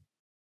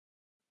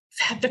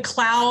the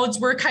clouds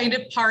were kind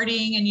of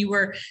parting and you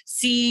were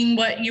seeing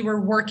what you were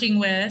working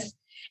with.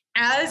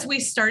 As we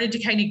started to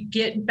kind of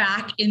get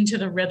back into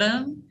the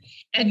rhythm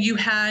and you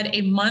had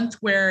a month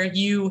where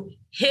you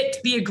hit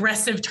the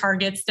aggressive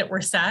targets that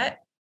were set,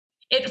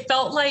 it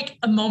felt like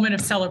a moment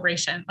of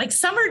celebration. Like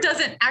summer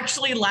doesn't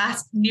actually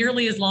last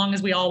nearly as long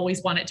as we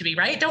always want it to be,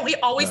 right? Don't we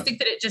always think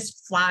that it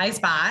just flies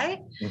by?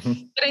 Mm-hmm.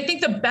 But I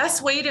think the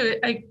best way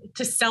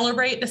to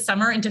celebrate the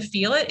summer and to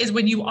feel it is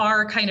when you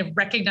are kind of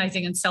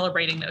recognizing and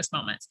celebrating those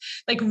moments.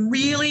 Like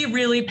really,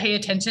 really pay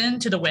attention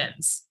to the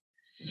wins.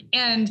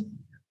 And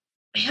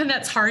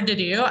that's hard to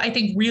do. I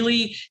think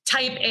really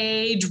type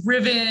A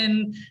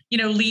driven,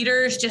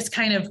 leaders just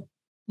kind of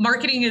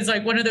marketing is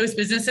like one of those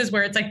businesses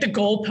where it's like the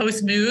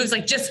goalpost moves,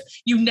 like just,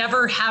 you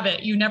never have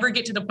it. You never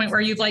get to the point where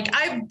you've like,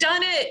 I've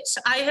done it.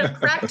 I have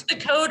cracked the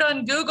code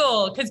on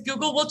Google because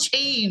Google will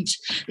change,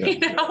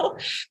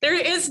 there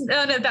is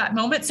none of that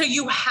moment. So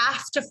you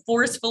have to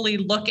forcefully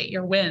look at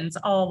your wins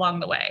all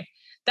along the way.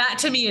 That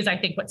to me is, I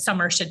think, what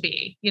summer should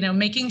be,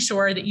 making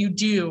sure that you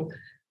do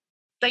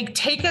like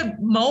take a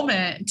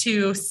moment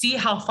to see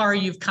how far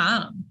you've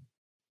come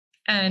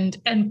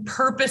and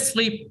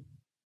purposely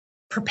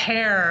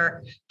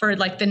prepare for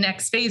like the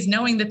next phase,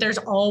 knowing that there's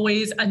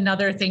always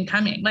another thing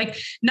coming. Like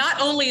not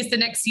only is the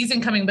next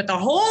season coming, but the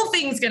whole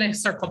thing's going to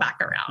circle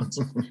back around.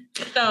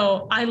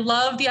 So I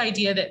love the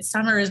idea that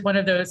summer is one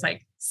of those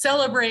like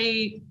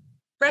celebrate,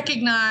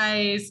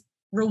 recognize,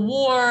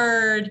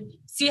 reward,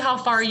 see how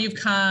far you've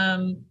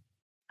come,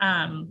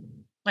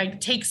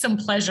 like take some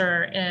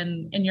pleasure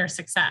in your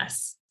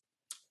success.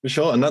 For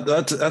sure. And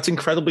that's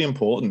incredibly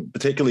important,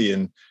 particularly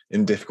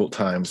in difficult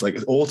times. Like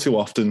all too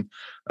often,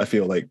 I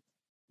feel like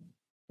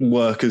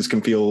workers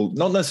can feel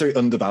not necessarily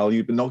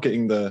undervalued, but not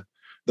getting the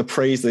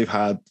praise they've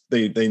had.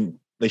 They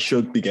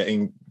should be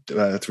getting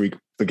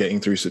for getting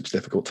through such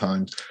difficult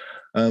times.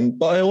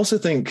 But I also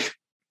think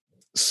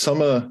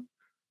summer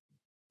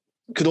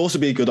could also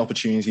be a good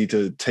opportunity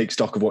to take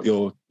stock of what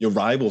your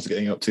rivals are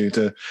getting up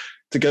to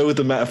go with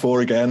the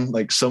metaphor again.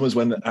 Like summer's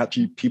when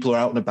actually people are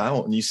out and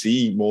about and you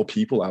see more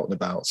people out and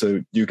about.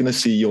 So you're going to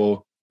see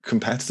your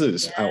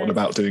competitors out and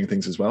about doing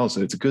things as well.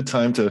 So it's a good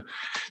time to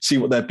see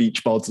what their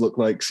beach bods look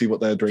like, see what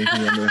they're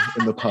drinking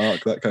in the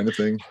park, that kind of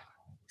thing.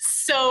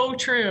 So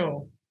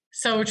true.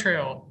 So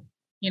true.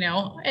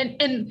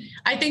 And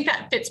I think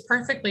that fits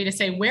perfectly to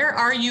say, where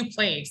are you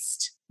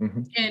placed?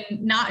 And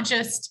not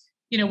just,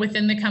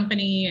 within the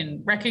company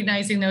and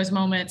recognizing those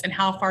moments and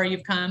how far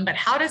you've come, but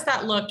how does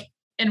that look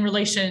in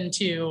relation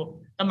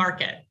to the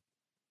market?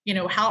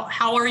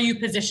 How are you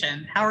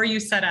positioned? How are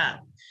you set up?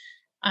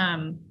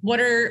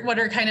 What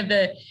are kind of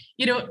the,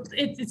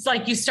 it's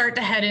like you start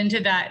to head into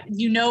that,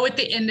 at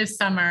the end of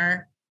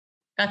summer,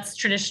 that's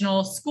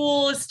traditional,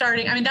 school is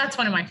starting. I mean, that's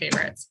one of my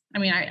favorites. I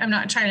mean, I'm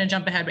not trying to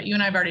jump ahead, but you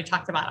and I have already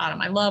talked about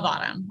autumn. I love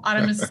autumn.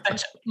 Autumn is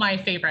such my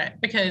favorite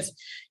because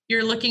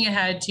you're looking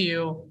ahead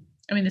to,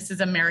 this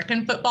is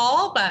American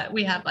football, but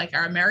we have like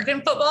our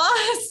American football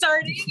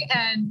starting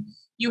and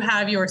you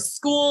have your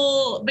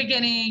school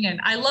beginning. And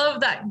I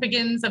love that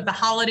begins of the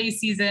holiday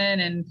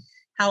season and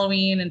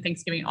Halloween and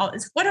Thanksgiving.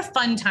 What a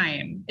fun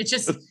time. It's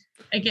just,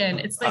 again,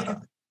 it's like,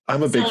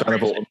 I'm a big fan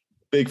of autumn.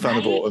 Big fan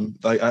of autumn.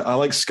 Like I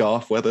like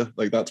scarf weather.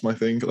 Like that's my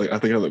thing. Like I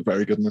think I look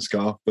very good in a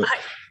scarf.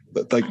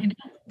 But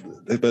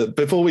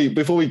before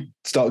we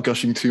start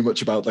gushing too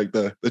much about like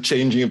the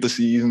changing of the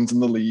seasons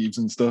and the leaves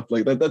and stuff,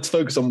 like let's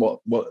focus on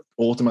what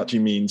autumn actually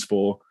means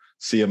for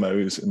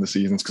CMOs in the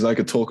seasons. Because I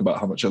could talk about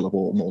how much I love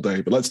autumn all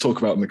day, but let's talk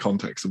about in the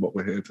context of what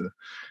we're here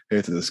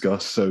to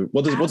discuss. So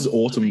what does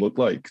autumn look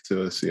like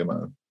to a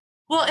CMO?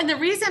 Well, and the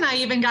reason I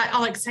even got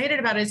all excited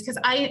about it is because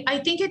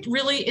I think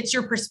it's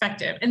your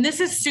perspective. And this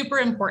is super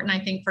important, I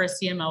think, for a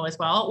CMO as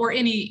well, or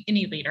any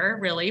leader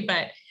really,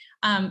 but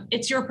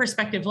it's your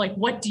perspective. Like,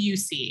 what do you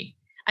see?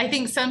 I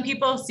think some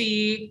people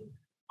see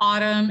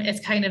autumn as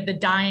kind of the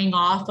dying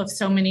off of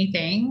so many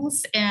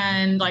things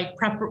and like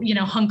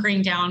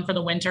hunkering down for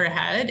the winter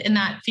ahead. And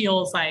that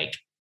feels like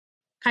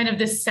kind of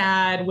this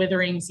sad,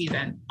 withering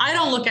season. I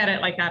don't look at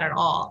it like that at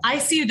all. I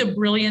see the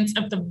brilliance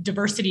of the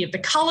diversity of the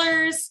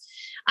colors.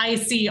 I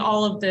see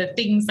all of the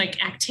things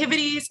like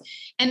activities.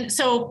 And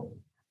so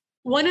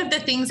one of the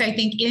things I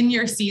think in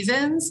your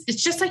seasons,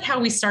 it's just like how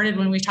we started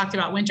when we talked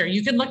about winter.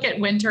 You can look at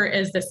winter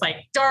as this like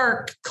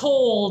dark,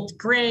 cold,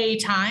 gray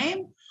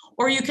time,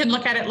 or you can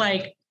look at it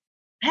like,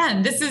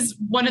 man, this is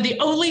one of the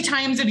only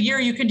times of year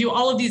you can do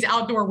all of these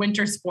outdoor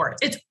winter sports.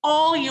 It's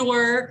all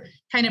your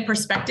kind of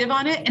perspective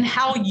on it, and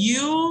how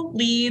you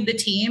lead the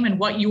team and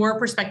what your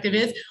perspective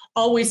is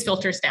always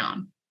filters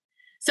down.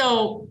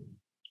 So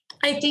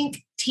I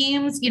think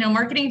teams,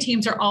 marketing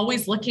teams are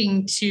always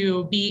looking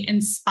to be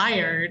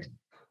inspired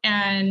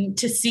and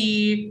to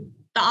see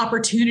the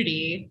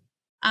opportunity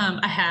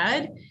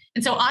ahead.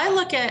 And so I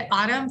look at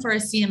autumn for a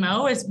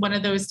CMO as one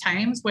of those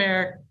times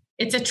where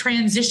it's a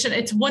transition.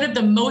 It's one of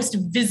the most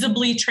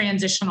visibly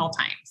transitional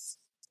times.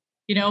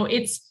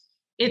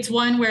 It's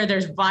one where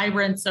there's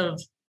vibrance of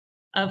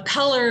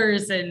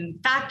colors and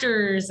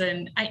factors,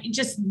 and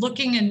just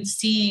looking and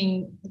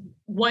seeing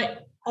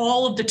what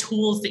all of the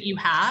tools that you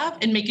have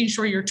and making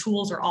sure your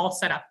tools are all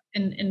set up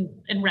and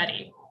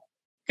ready.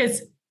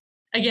 Because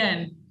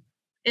again,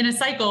 in a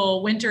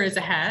cycle, winter is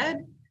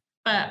ahead,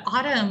 but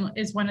autumn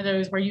is one of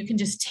those where you can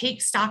just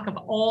take stock of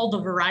all the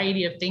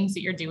variety of things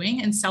that you're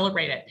doing and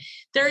celebrate it.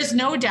 There is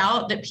no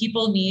doubt that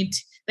people need,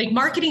 like,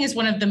 marketing is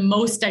one of the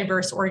most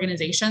diverse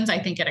organizations, I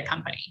think, at a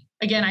company.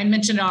 Again, I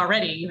mentioned it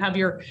already. You have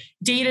your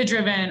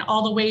data-driven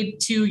all the way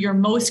to your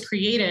most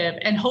creative,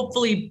 and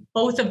hopefully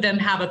both of them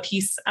have a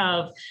piece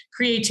of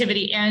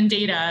creativity and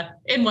data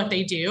in what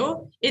they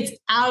do. It's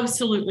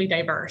absolutely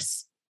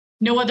diverse.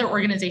 No other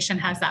organization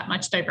has that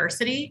much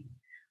diversity.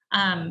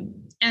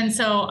 And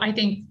so I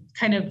think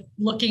kind of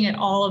looking at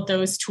all of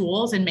those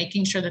tools and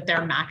making sure that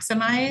they're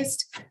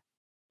maximized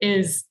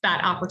is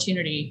that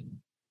opportunity.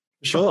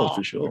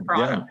 For sure.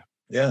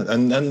 Yeah.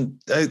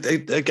 And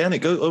again, it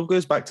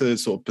goes back to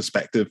sort of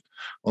perspective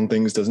on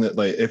things, doesn't it?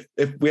 Like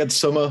if we had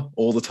summer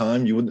all the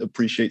time, you wouldn't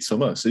appreciate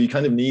summer. So you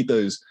kind of need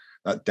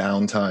that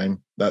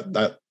downtime,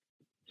 that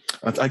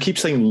I keep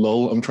saying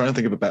lull. I'm trying to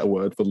think of a better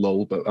word for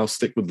lull, but I'll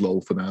stick with lull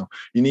for now.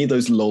 You need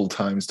those lull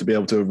times to be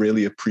able to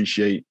really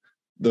appreciate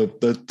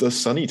the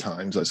sunny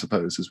times, I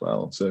suppose, as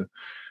well. So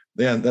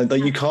yeah,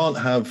 you can't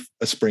have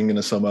a spring and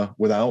a summer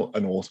without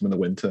an autumn and a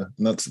winter.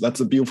 And that's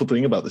a beautiful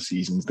thing about the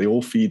seasons. They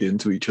all feed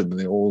into each other.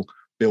 They all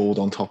build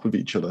on top of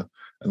each other.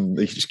 And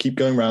they just keep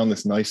going around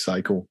this nice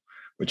cycle,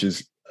 which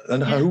is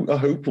a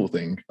hopeful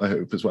thing, I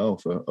hope, as well,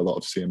 for a lot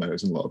of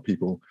CMOs and a lot of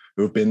people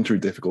who have been through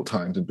difficult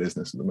times in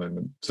business at the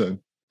moment. So,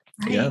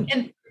 yeah.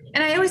 And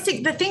I always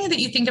think the thing that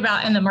you think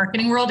about in the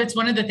marketing world, it's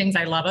one of the things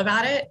I love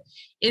about it,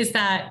 is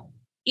that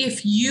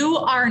if you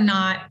are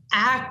not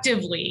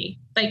actively,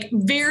 like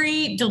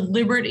very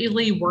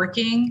deliberately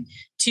working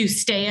to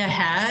stay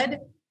ahead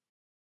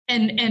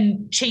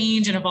and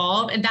change and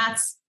evolve, and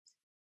that's,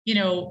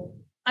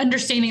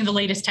 understanding the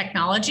latest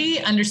technology,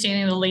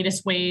 understanding the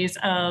latest ways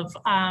of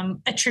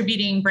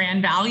attributing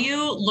brand value,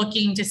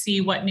 looking to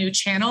see what new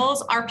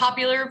channels are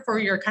popular for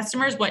your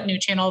customers, what new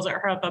channels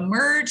have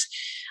emerged,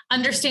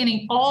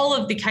 understanding all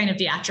of the kind of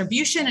the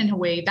attribution and the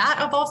way that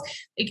evolves.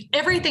 Like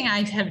everything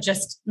I have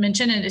just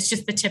mentioned, and it's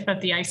just the tip of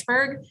the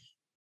iceberg,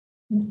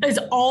 is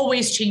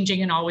always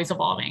changing and always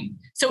evolving.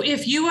 So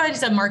if you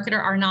as a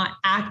marketer are not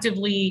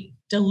actively,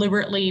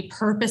 deliberately,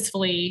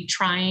 purposefully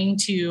trying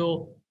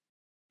to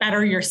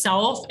better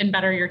yourself and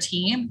better your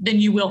team, then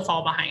you will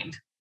fall behind.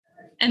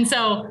 And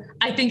so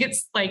I think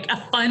it's like a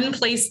fun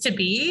place to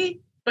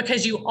be,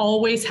 because you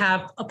always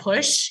have a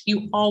push.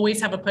 You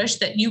always have a push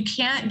that you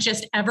can't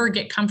just ever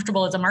get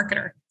comfortable as a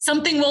marketer.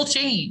 Something will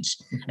change.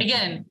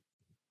 Again,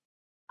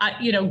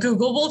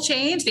 Google will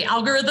change, the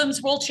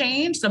algorithms will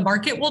change, the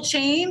market will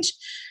change.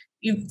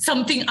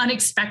 Something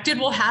unexpected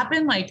will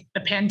happen, like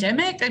the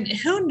pandemic, and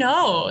who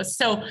knows?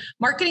 So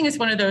marketing is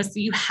one of those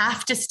that you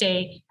have to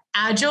stay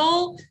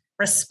agile,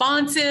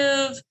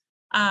 responsive.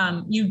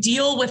 You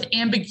deal with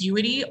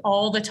ambiguity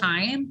all the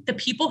time. The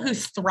people who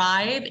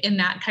thrive in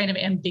that kind of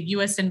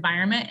ambiguous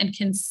environment and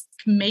can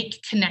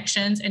make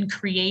connections and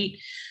create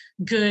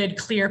good,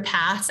 clear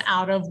paths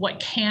out of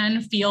what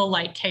can feel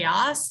like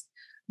chaos,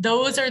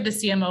 those are the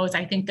CMOs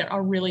I think that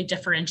are really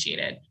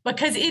differentiated,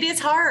 because it is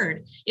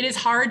hard. It is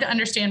hard to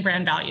understand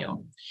brand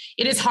value.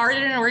 It is hard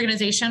in an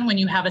organization when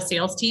you have a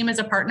sales team as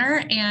a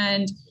partner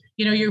and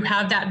you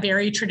have that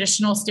very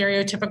traditional,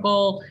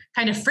 stereotypical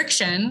kind of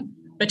friction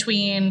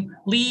between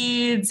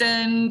leads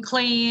and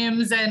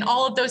claims and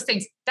all of those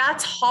things.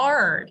 That's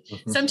hard.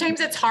 Mm-hmm.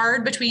 Sometimes it's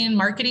hard between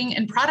marketing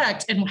and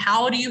product. And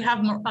how do you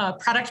have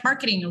product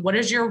marketing? And what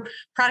does your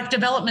product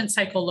development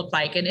cycle look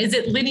like? And is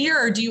it linear,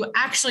 or do you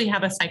actually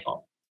have a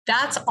cycle?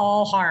 That's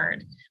all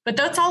hard, but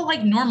that's all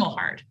like normal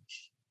hard.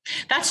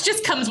 That's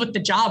just comes with the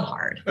job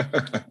hard.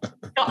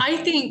 So I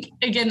think,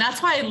 again,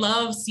 that's why I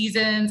love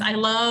seasons. I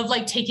love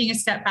like taking a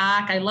step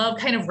back. I love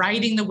kind of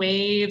riding the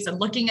waves and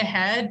looking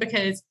ahead,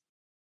 because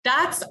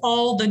that's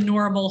all the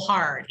normal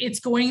hard.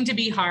 It's going to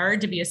be hard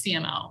to be a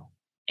CMO,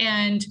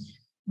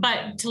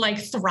 but to like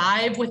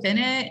thrive within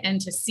it and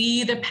to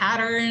see the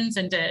patterns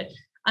and to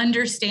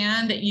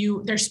understand that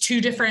there's two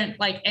different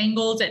like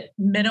angles at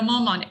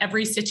minimum on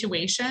every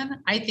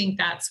situation. I think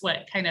that's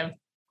what kind of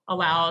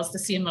allows the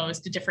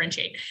CMOs to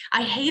differentiate.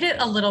 I hate it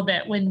a little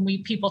bit when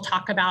people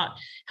talk about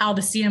how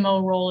the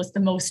CMO role is the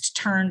most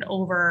turned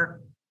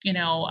over,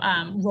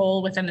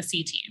 role within the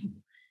C team.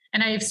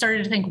 And I've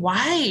started to think,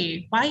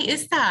 why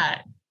is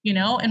that?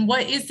 And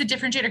what is the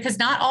differentiator? Because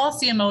not all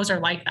CMOs are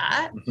like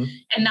that, mm-hmm.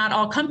 and not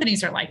all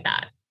companies are like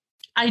that.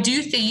 I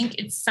do think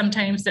it's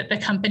sometimes that the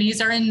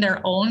companies are in their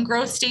own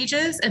growth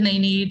stages and they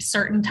need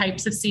certain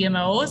types of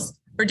CMOs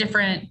for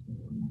different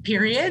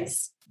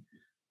periods.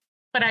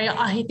 But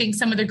I think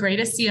some of the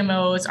greatest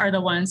CMOs are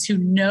the ones who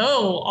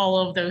know all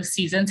of those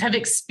seasons, have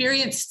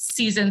experienced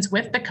seasons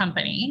with the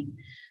company.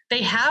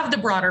 They have the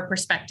broader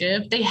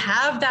perspective. They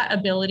have that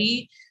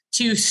ability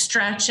to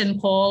stretch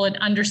and pull and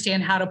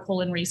understand how to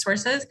pull in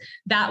resources.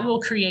 That will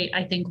create,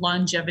 I think,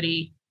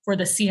 longevity for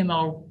the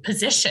CMO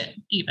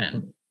position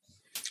even.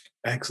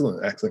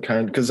 Excellent,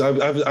 Karen. Because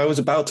I was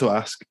about to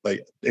ask,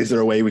 like, is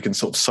there a way we can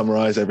sort of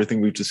summarize everything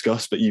we've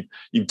discussed? But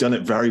you've done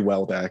it very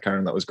well there,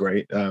 Karen. That was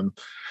great.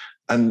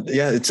 And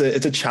yeah, it's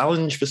a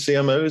challenge for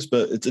CMOs,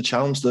 but it's a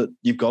challenge that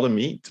you've got to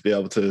meet to be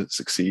able to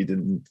succeed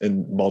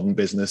in modern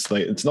business.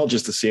 Like, it's not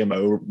just the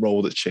CMO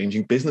role that's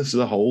changing. Business as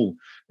a whole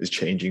is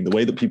changing. The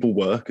way that people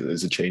work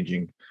is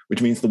changing,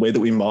 which means the way that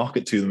we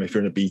market to them, if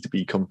you're in a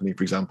B2B company,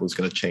 for example, is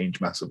going to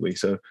change massively.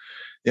 So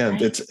yeah,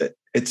 right.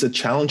 It's a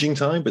challenging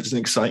time, but it's an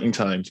exciting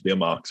time to be a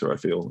marketer, I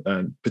feel,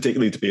 and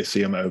particularly to be a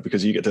CMO,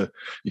 because you get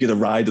to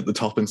ride at the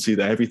top and see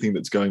everything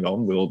that's going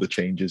on with all the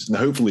changes and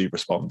hopefully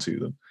respond to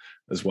them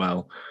as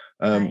well.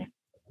 Right.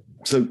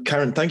 So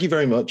Karen, thank you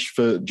very much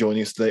for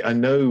joining us today. I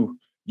know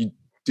you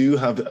do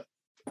have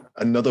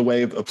another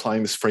way of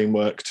applying this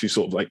framework to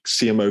sort of like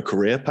CMO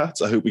career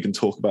paths. I hope we can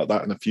talk about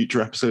that in a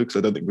future episode, because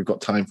I don't think we've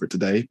got time for it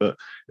today, but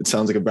it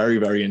sounds like a very,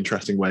 very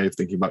interesting way of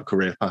thinking about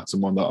career paths,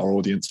 and one that our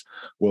audience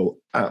will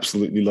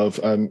absolutely love.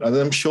 And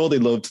I'm sure they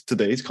loved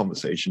today's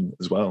conversation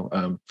as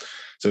well.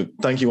 So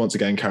thank you once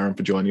again, Karen,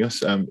 for joining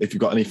us. If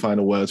you've got any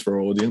final words for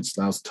our audience,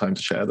 now's the time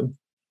to share them.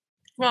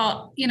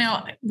 Well,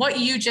 what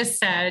you just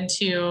said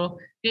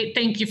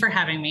thank you for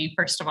having me,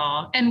 first of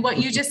all. And what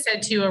you just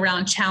said too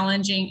around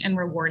challenging and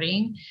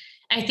rewarding,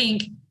 I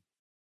think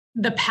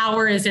the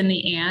power is in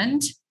the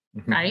and,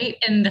 mm-hmm. right?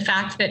 And the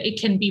fact that it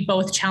can be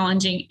both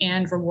challenging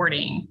and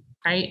rewarding,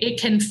 right? It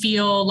can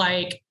feel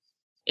like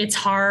it's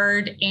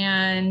hard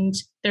and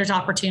there's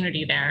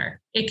opportunity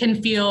there. It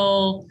can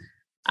feel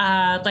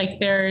like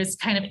there's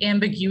kind of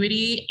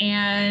ambiguity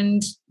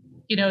and,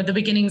 the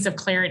beginnings of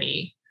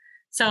clarity.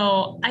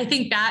 So I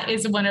think that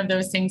is one of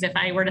those things, if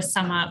I were to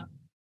sum up,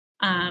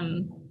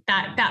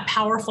 that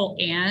powerful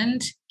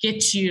and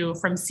gets you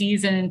from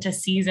season to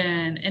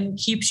season and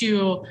keeps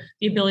you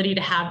the ability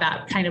to have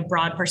that kind of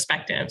broad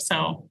perspective.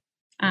 So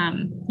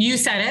you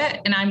said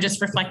it and I'm just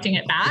reflecting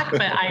it back,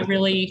 but I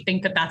really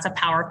think that's a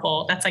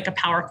powerful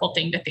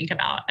thing to think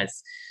about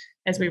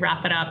as we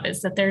wrap it up,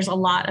 is that there's a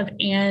lot of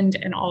and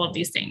in all of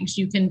these things.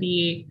 You can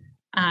be,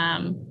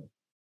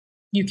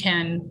 you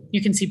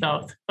can see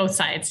both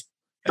sides.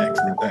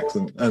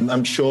 Excellent. And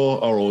I'm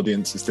sure our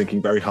audience is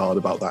thinking very hard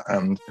about that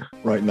and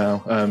right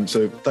now.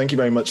 So thank you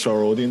very much to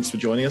our audience for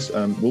joining us.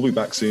 We'll be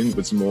back soon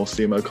with some more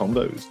CMO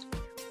Convos.